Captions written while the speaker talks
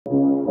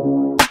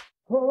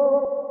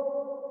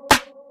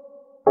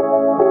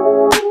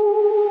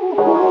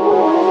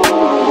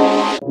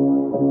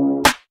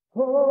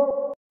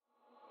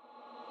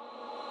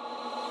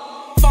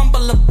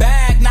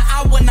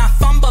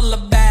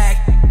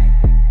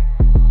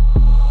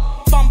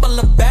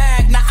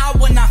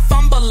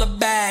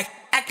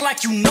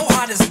like you know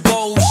how this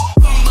goes.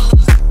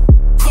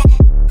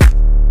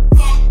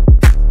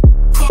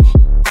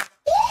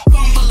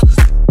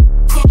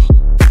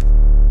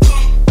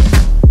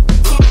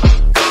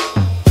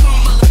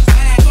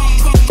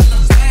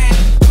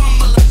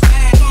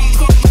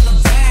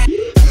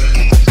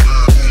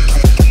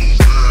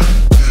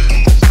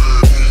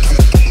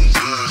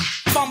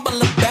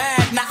 Fumble a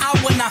bag, now I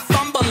will not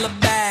fumble a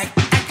bag.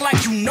 Act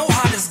like you know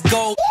how this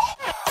goes.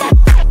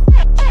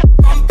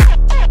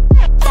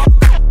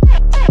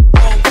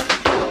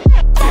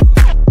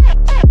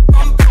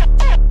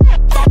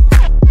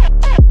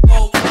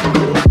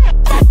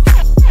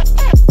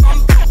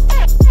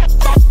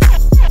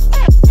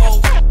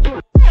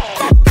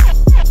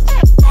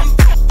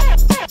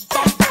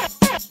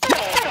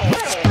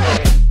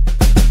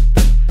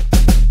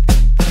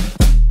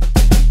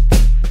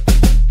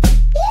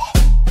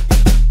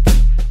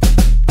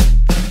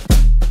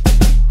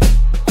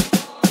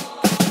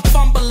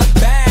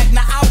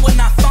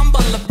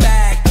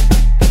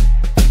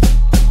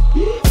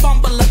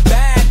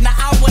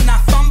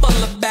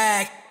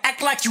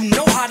 Like you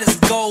know how this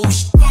goes.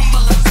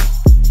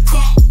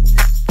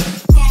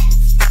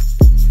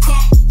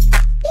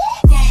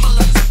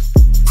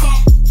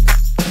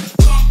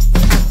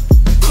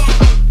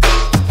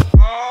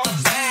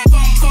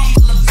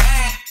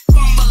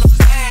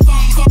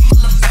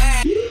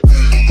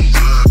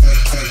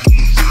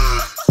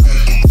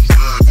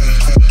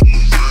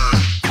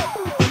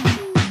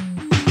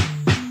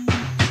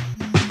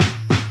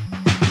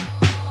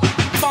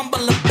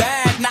 Fumble a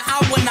bag, now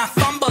I will not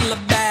fumble a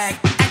bag.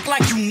 Act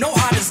like you know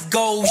how this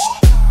goes.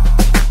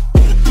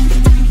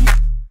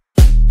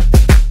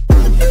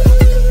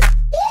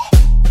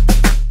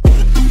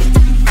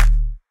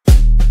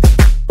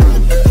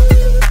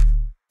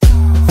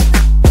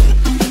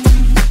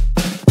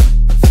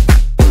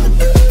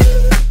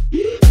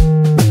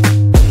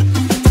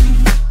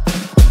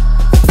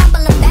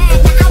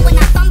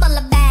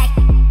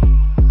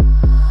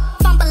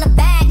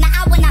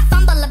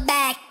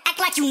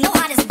 You know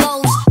how this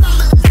goes.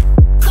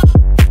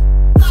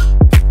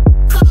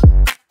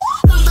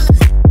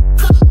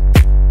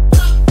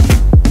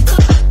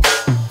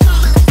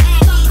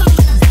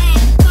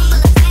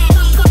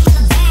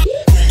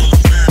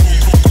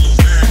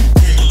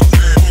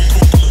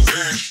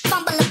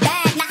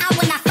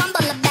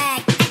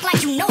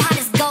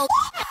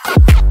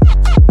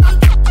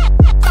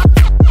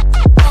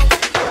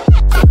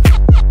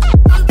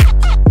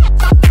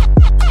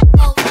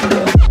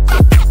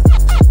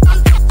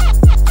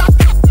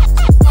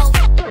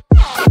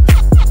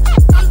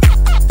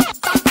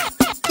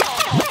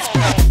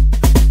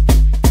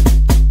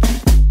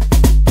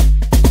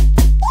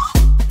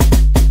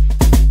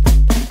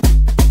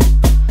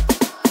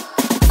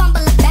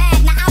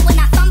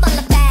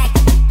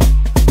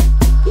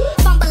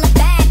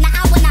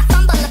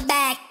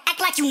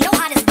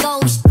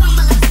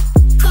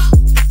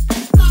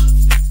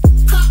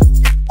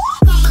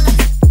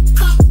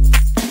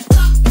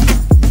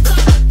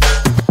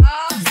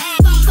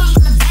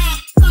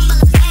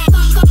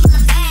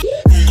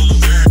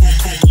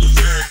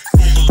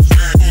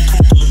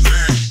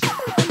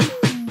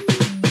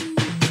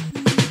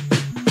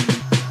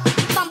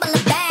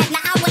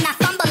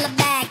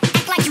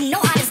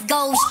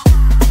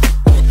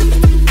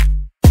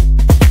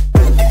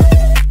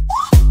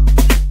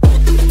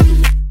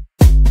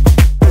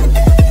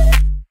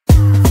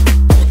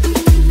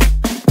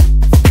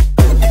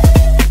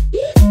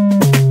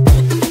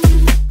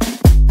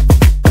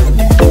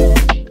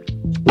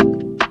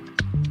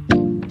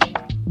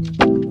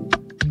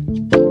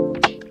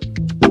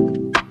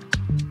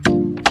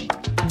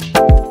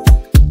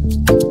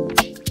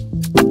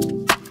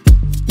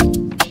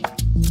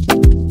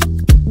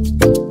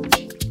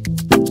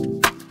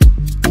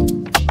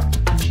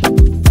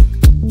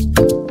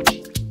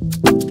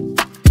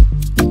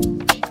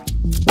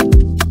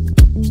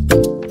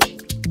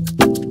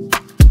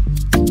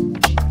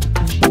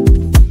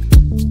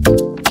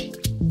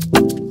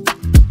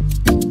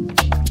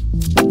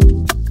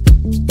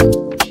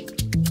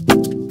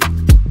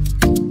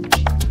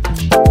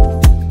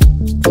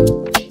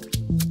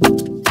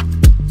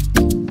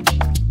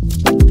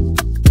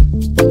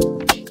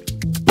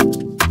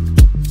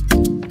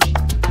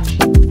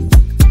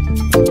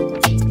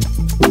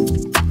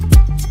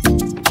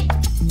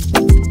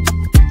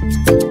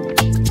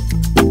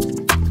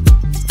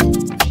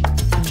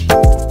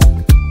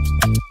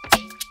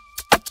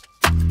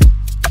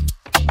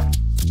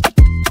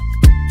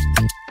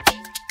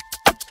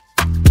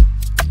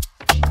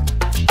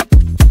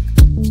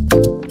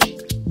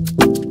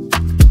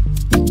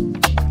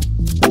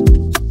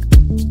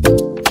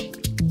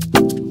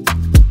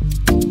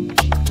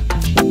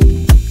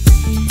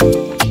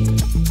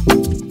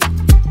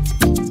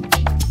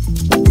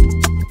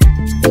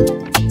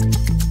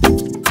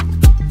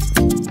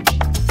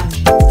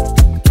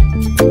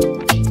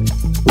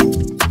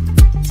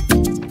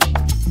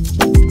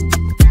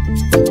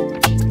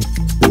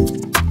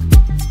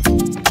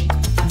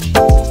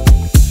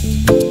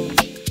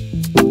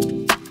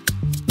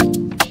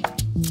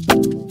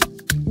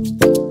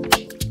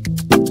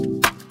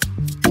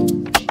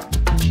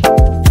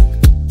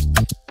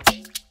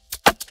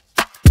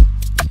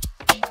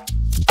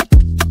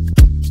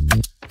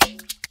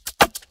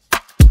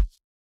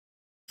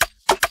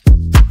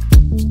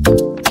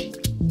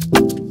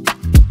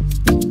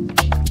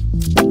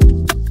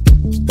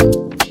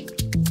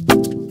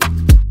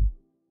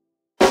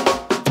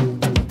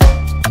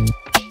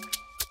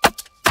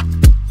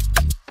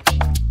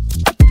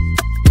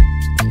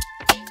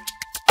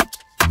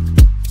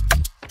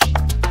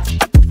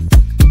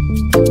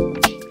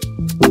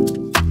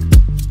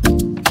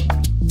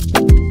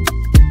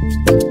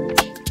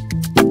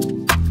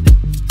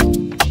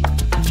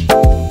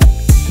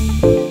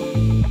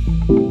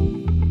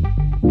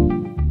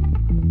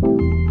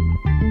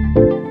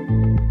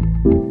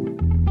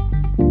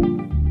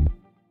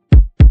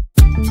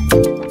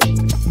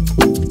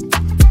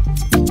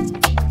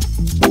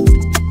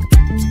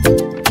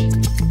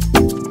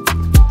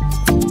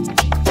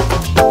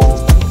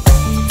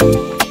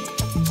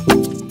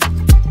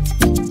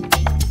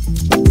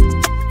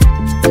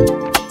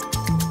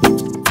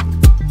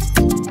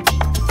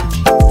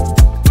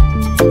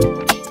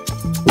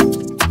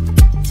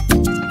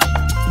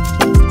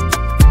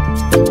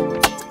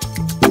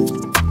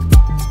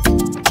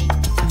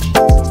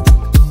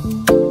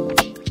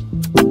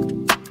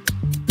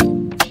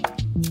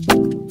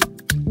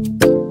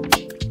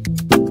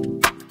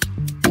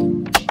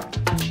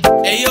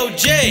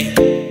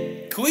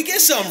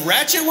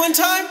 catch it one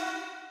time?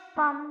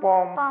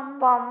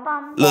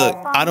 Look,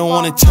 I don't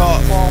wanna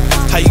talk.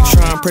 How you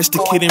try and press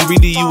the kid and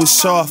really you was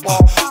soft.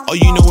 All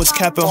you know is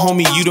capping,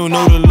 homie, you don't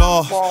know the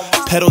law.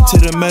 Pedal to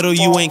the metal,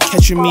 you ain't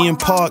catching me in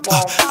park.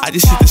 I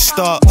just hit the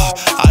stop.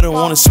 I don't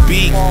wanna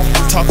speak.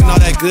 Talking all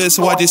that good,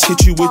 so I just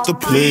hit you with the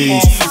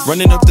plays.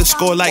 Running up the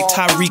score like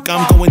Tyreek,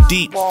 I'm going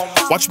deep.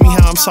 Watch me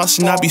how I'm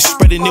saucing, I be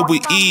spreading it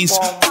with ease.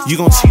 You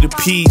gon' see the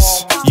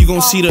peace. You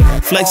gon' see the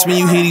flex when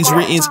you hear these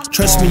writtens.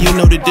 Trust me, you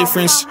know the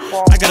difference.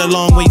 I got a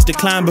long ways to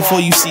climb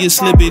before you see a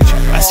slippage.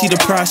 I see the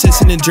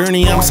process and the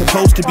journey I'm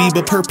supposed to be,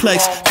 but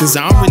perplexed, cause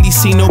I don't really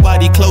see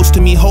nobody close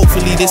to me.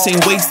 Hopefully this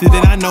ain't wasted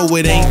and I know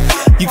it ain't.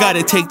 You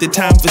gotta take the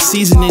time for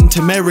seasoning to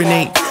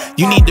marinate.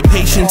 You need the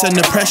patience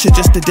under pressure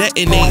just to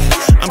detonate.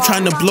 I'm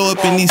trying to blow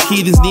up and these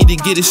heathens need to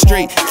get it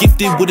straight.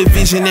 Gifted with a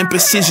vision and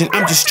precision,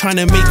 I'm just trying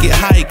to make it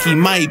high key.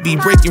 Might be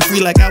breaking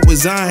free like I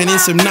was Zion in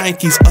some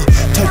Nikes.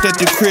 Tucked at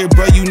the crib,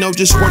 bro, you know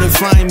just where to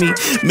find me.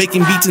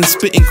 Making beats and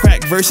spitting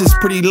crack verses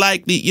pretty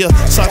likely. Yeah,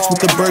 socks with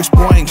the burst,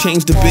 boy, I ain't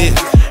changed a bit.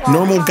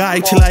 Normal guy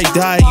till I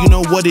die, you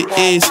know what it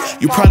is.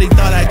 You probably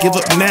thought I'd give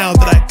up now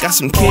that I got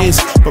some kids,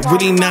 but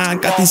really nah, I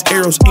got these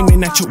arrows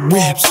aiming at your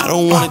ribs. I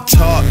don't wanna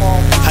talk.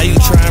 How you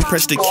try and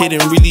press the kid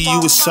and really you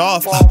was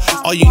soft.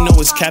 All you know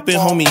is capping,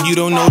 homie, you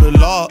don't know the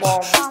law.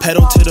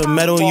 Pedal to the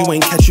metal, you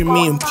ain't catching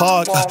me in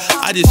park.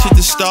 I just hit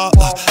the stop.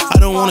 I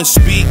don't wanna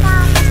speak.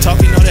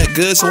 Talking all that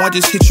good, so I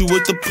just hit you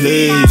with the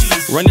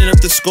plays. Running up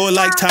the score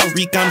like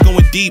Tyreek, I'm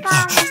going deep.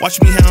 Watch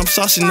me how I'm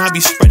saucing, I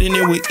be spreading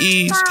it with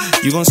ease.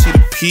 You gon' see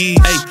the peas.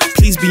 Hey,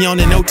 please be on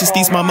the notice,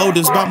 these my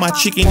motives. Bought my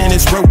chicken and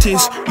it's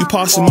rotis. You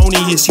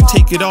parsimonious, you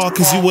take it all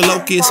cause you a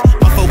locust.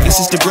 My focus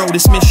is to grow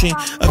this mission.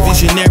 A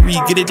visionary,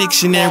 get a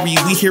dictionary.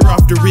 We here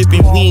off the rip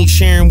and we ain't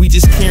sharing, we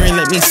just caring.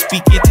 Let me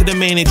speak it to the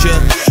manager.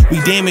 We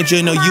damage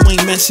her, no you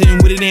ain't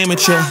messing with an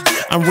amateur.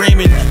 I'm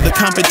ramming, the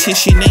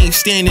competition, they ain't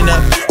standing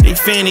up. They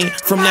fanning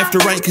from left to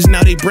right cause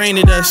now they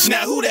branded us.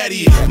 Now who that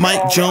is?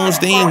 Mike Jones,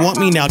 they ain't want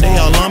me now, they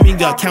all on me.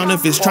 Got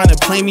counterfeits trying to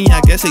play me,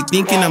 I guess they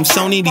thinking I'm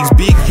Sony. These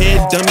big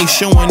head dummies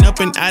showing up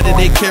and out of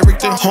their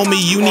character.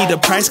 Homie, you need a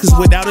price cause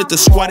without it the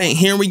squad ain't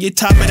hearing you.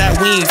 Top of that,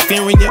 we ain't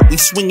fearing it. We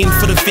swinging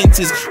for the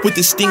fences with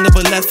the sting of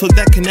a left hook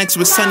that connects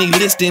with Sonny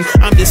Liston.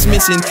 I'm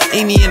dismissing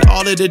any and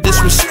all of the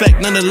disrespect.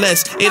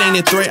 Nonetheless, it ain't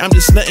a threat, I'm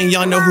just letting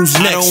y'all know who's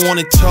next. I don't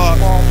wanna talk.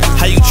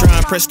 How you try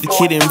and press the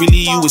kid and really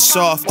you was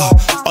soft.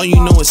 All you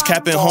know is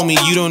capping, homie,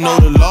 you don't know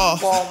the law.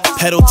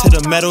 Pedal to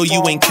the metal,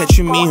 you ain't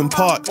catching me in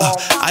park.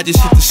 I just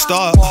hit the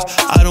start.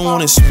 I don't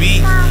wanna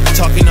speak.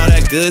 Talking all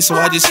that good, so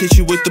I just hit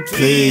you with the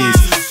plays.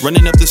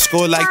 Running up the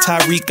score like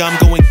Tyreek, I'm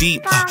going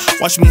deep.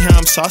 Watch me how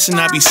I'm saucing,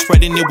 I be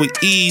spreading it with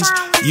ease.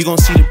 You gon'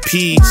 see the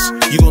peas,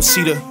 you gon'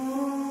 see the.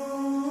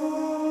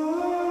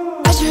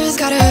 I just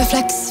gotta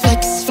flex,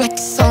 flex,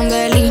 flex on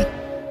the lean.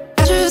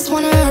 I just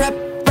wanna rap,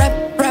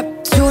 rap,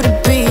 rap to the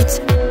beat.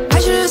 I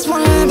just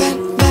wanna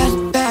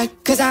back,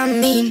 cause I'm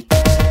mean.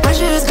 I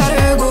just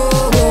gotta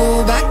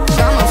go back,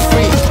 I'm a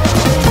freak.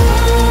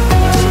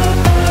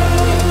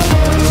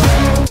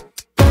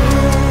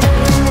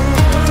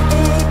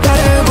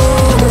 Gotta go.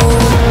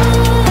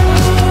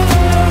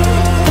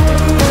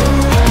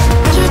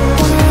 I just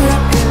wanna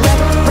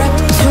rap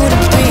to the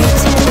beat.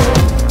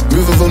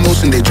 Move of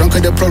emotion, they drunk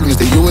at their problems.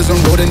 They always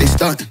on road and they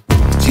starting.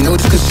 She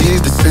knows cause she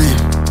is the same.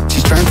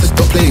 She's trying to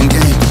stop playing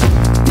games.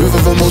 Move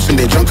of emotion,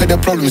 they drunk at their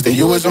problems. They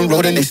always on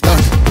road and they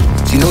starting.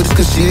 She knows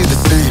cause she is the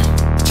same.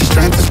 She's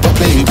trying to stop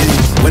playing games.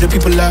 Where the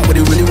people at, what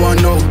they really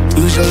wanna know.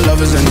 Who's your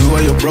lovers and who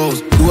are your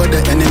bros? Who are the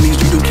enemies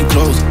you do keep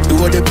close?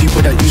 Who are the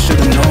people that you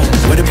shouldn't know?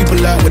 Where the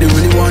people at, what they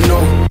really wanna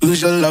know.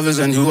 Who's your lovers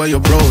and who are your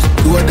bros?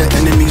 Who are the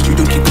enemies you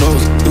do keep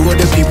close? Who are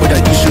the people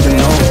that you shouldn't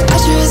know? I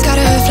just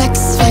gotta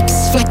flex,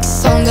 flex,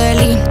 flex on the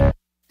lean.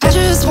 I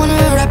just wanna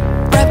rap,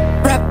 rap,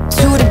 rap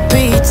to the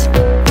beat.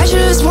 I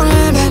just wanna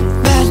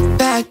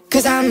back,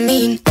 cause I'm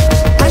mean.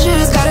 I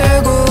just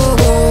gotta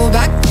go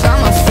back,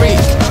 I'm a freak.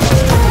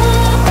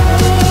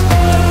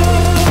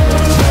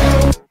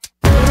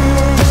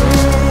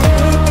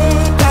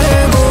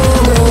 Gotta go.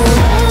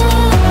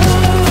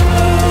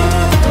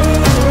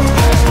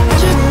 I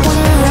just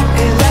wanna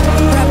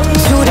rap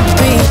to the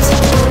beat.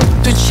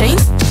 The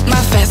chains,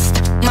 my vest,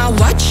 my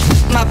watch,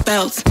 my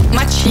belt,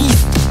 my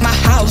cheese, my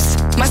house,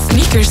 my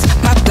sneakers,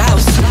 my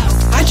blouse.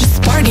 I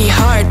just party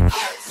hard,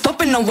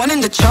 topping the one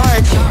in the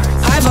chart.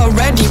 I've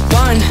already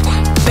won,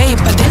 babe,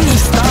 I didn't even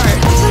start.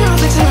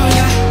 Flexing on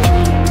ya,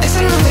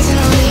 flexing on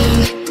me.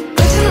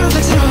 Flexing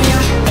on ya,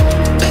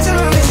 flexing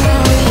on me.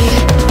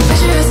 I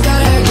just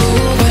gotta go,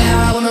 but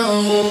I wanna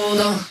hold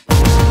on.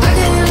 I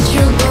can't let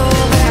you go,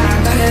 but I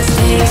gotta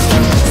stay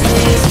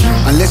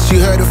strong. Unless you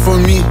heard it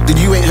from me, then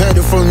you ain't heard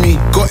it from me.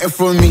 Got it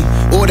from me,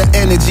 all the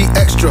energy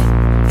extra.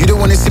 You don't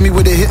wanna see me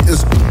with the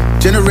hitters.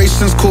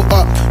 Generations caught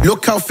up,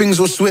 look how things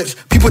will switch.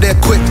 People they're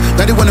quick,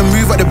 now they wanna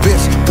move at the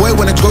bits. Boy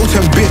wanna go to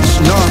bitch,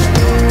 nah.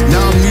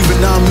 Now I'm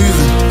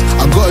moving.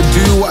 I gotta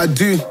do what I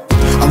do.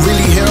 I'm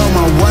really here on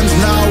my ones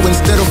now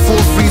instead of 4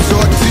 3s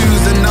or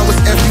 2s. And now it's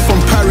F from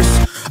Paris.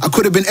 I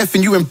could've been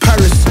effing you in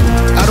Paris.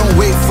 I don't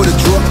wait for the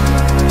drop,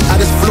 I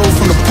just flow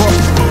from the pop.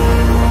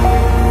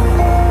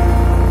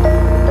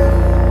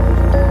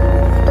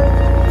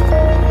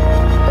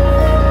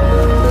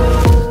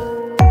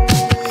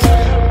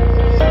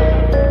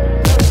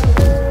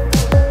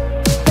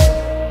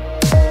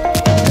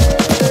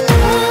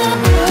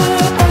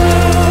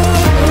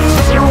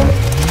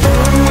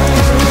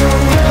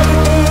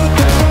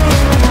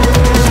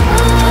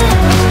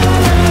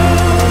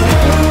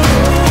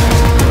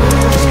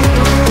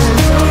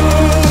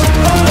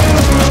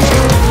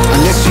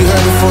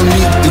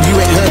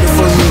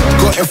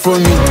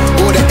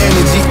 all the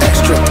energy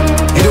extra.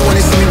 You don't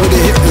wanna see me with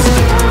the hypness.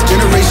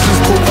 Generations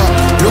caught up,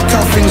 look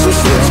how things will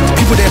switch.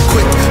 People they're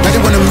quick, now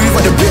they wanna move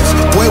on the bits.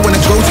 Boy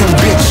wanna go to a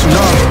bitch,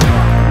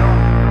 nah.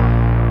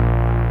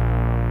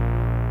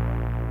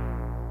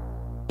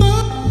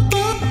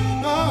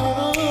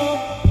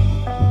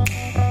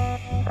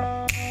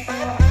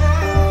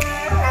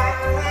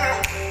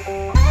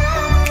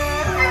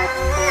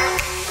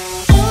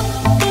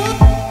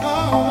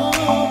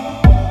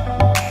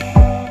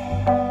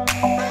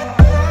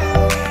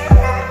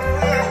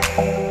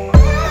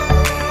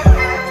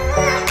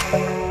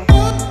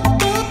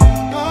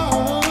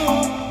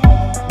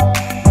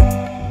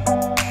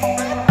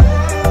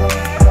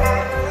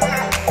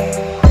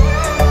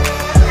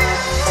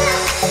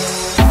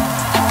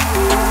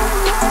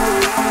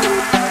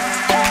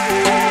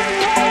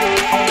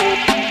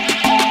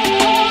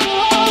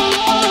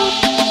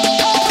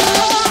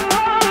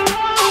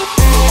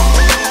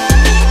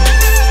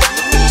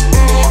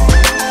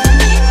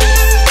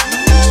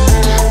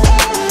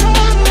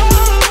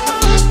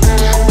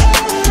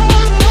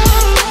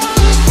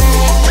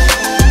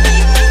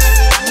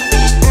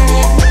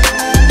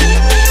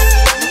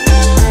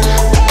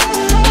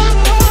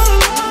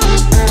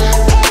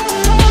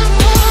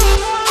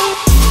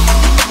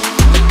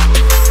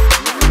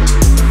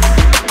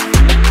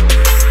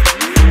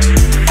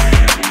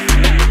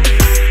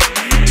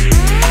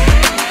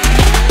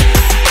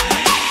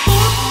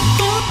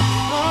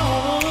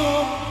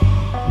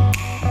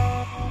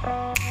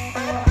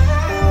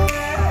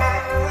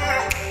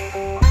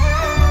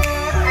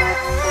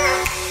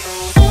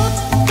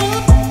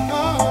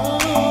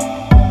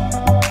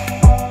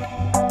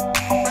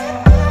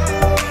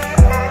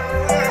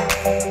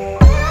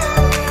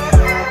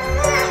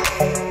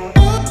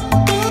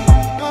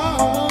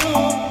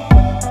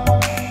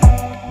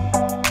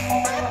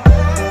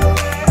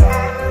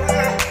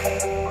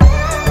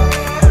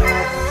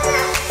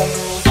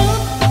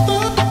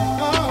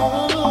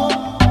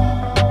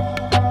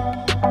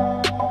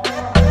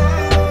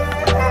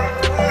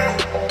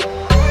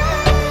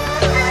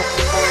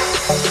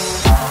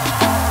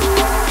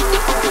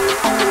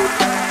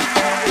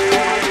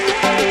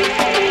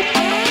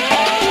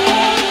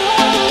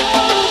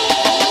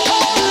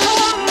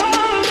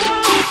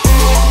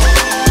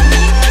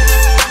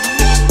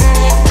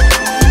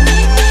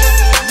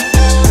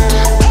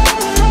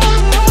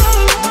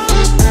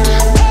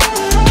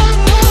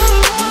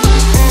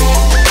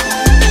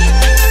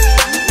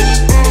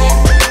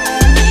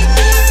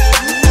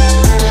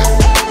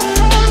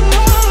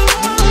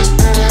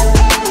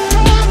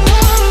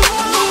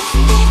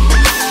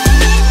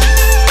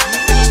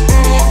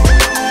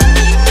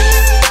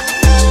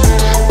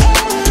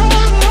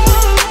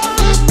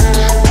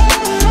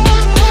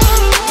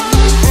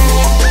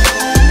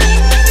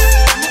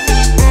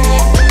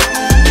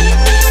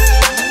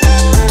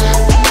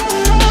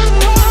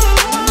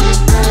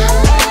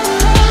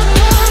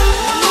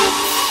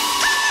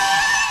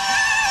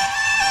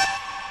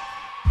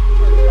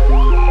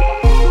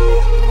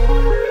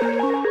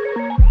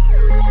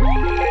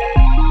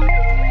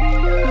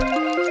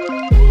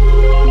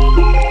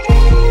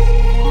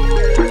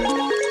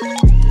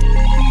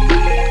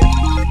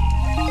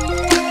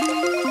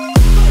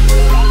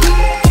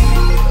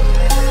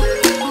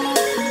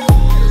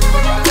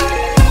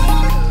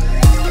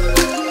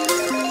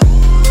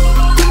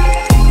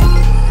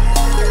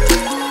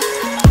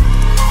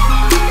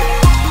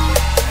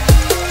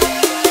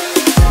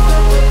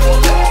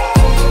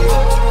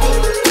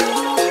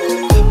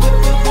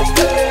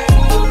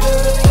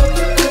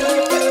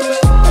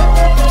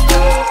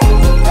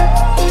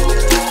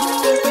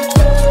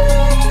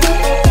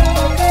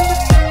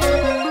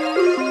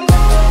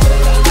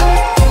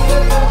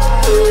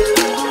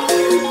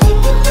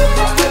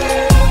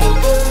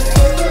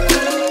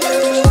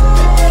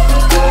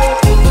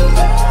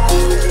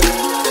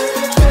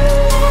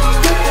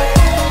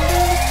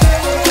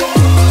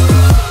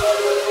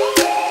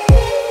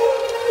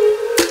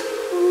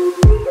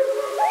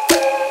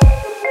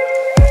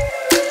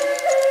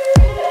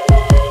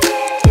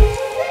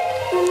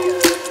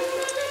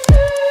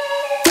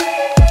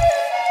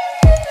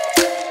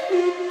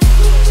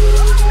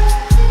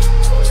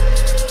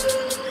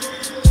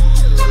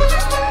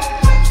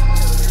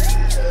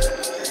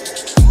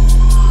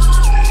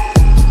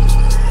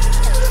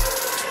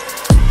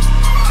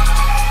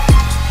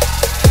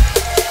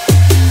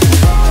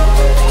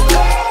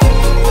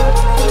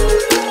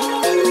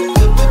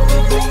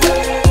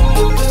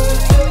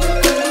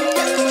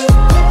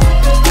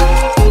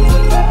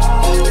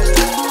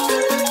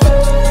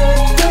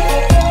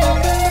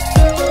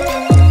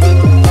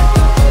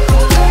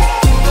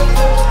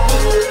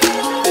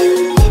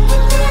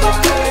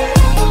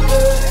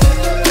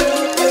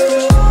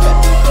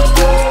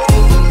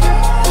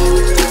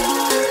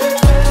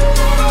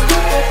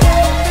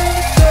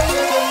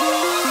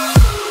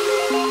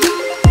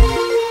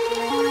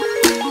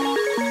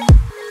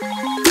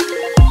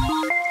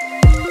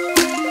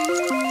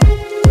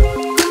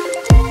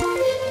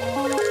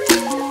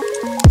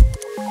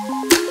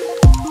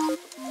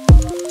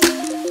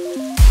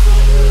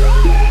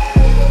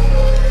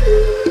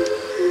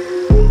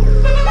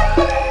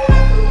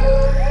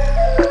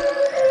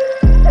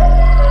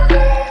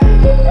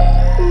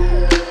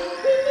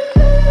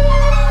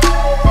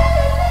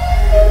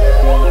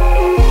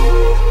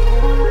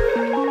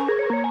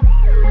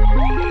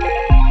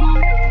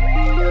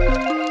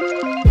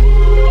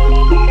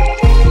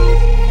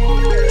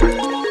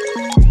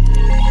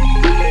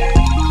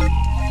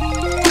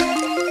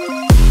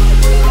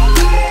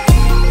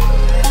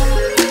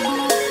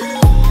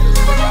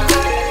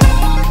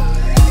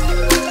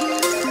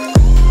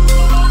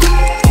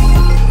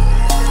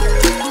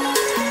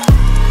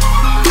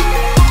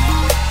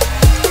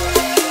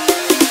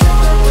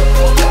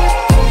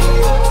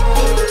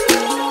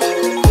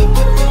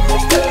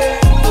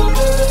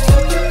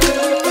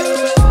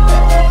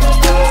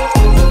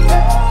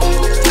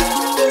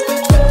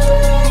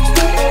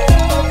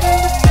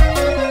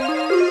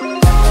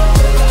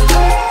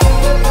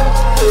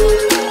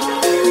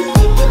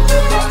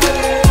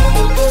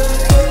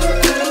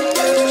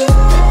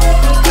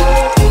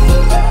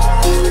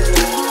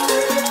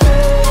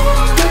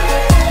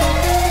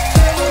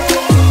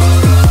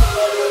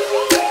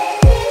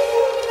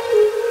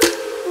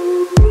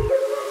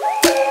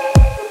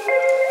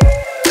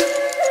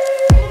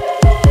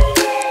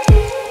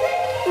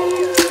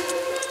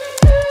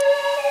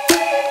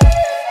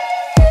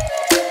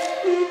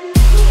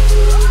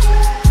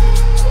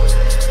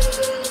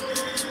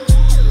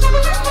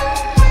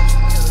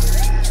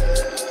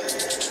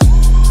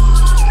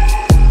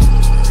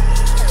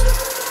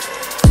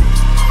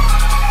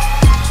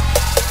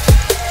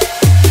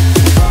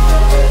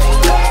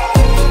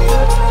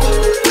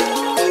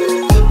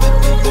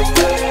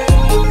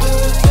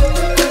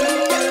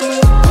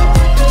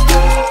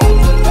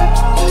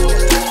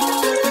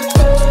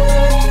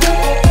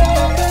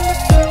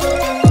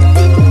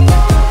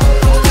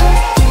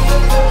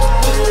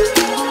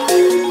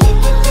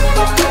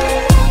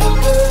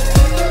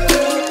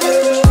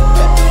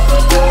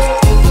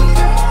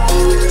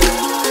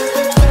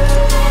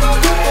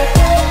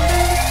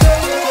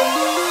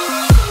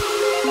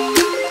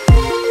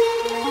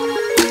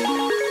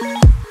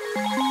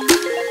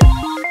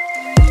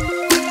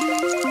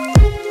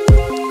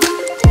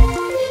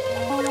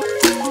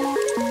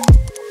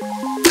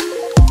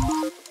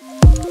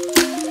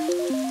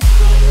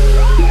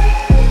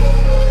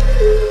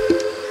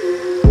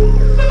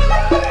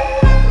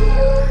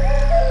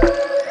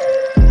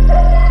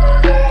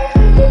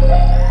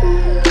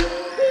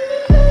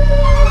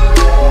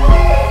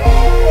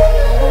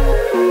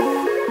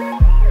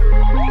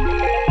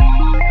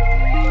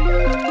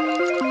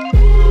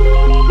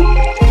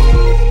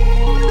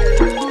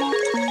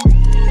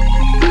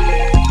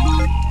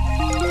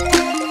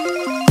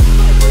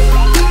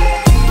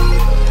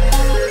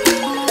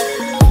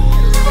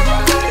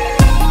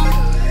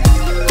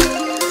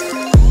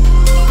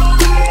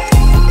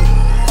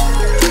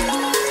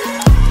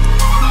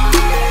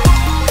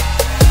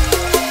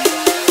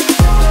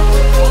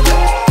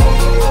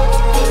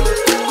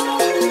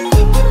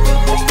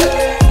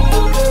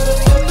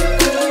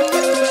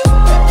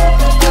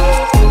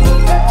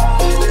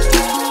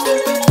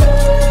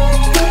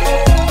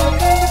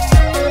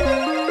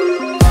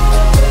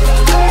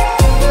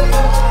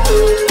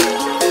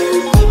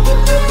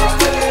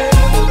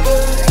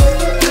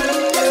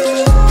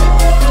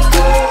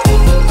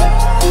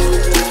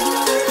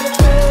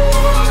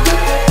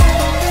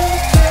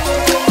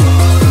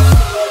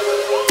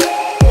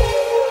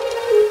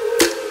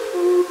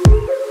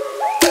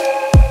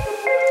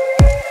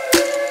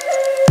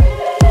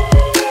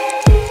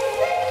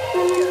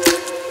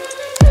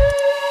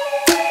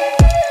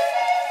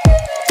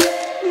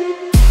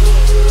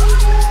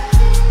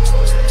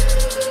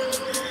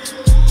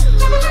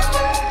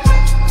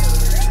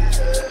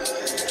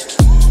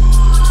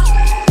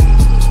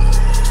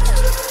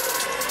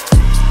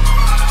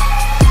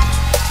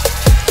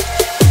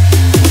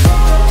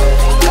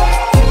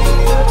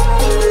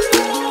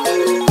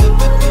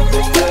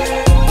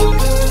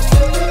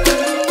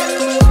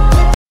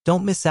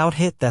 Don't miss out,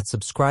 hit that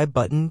subscribe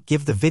button,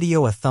 give the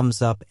video a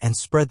thumbs up, and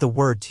spread the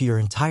word to your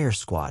entire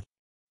squad.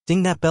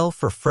 Ding that bell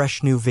for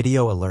fresh new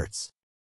video alerts.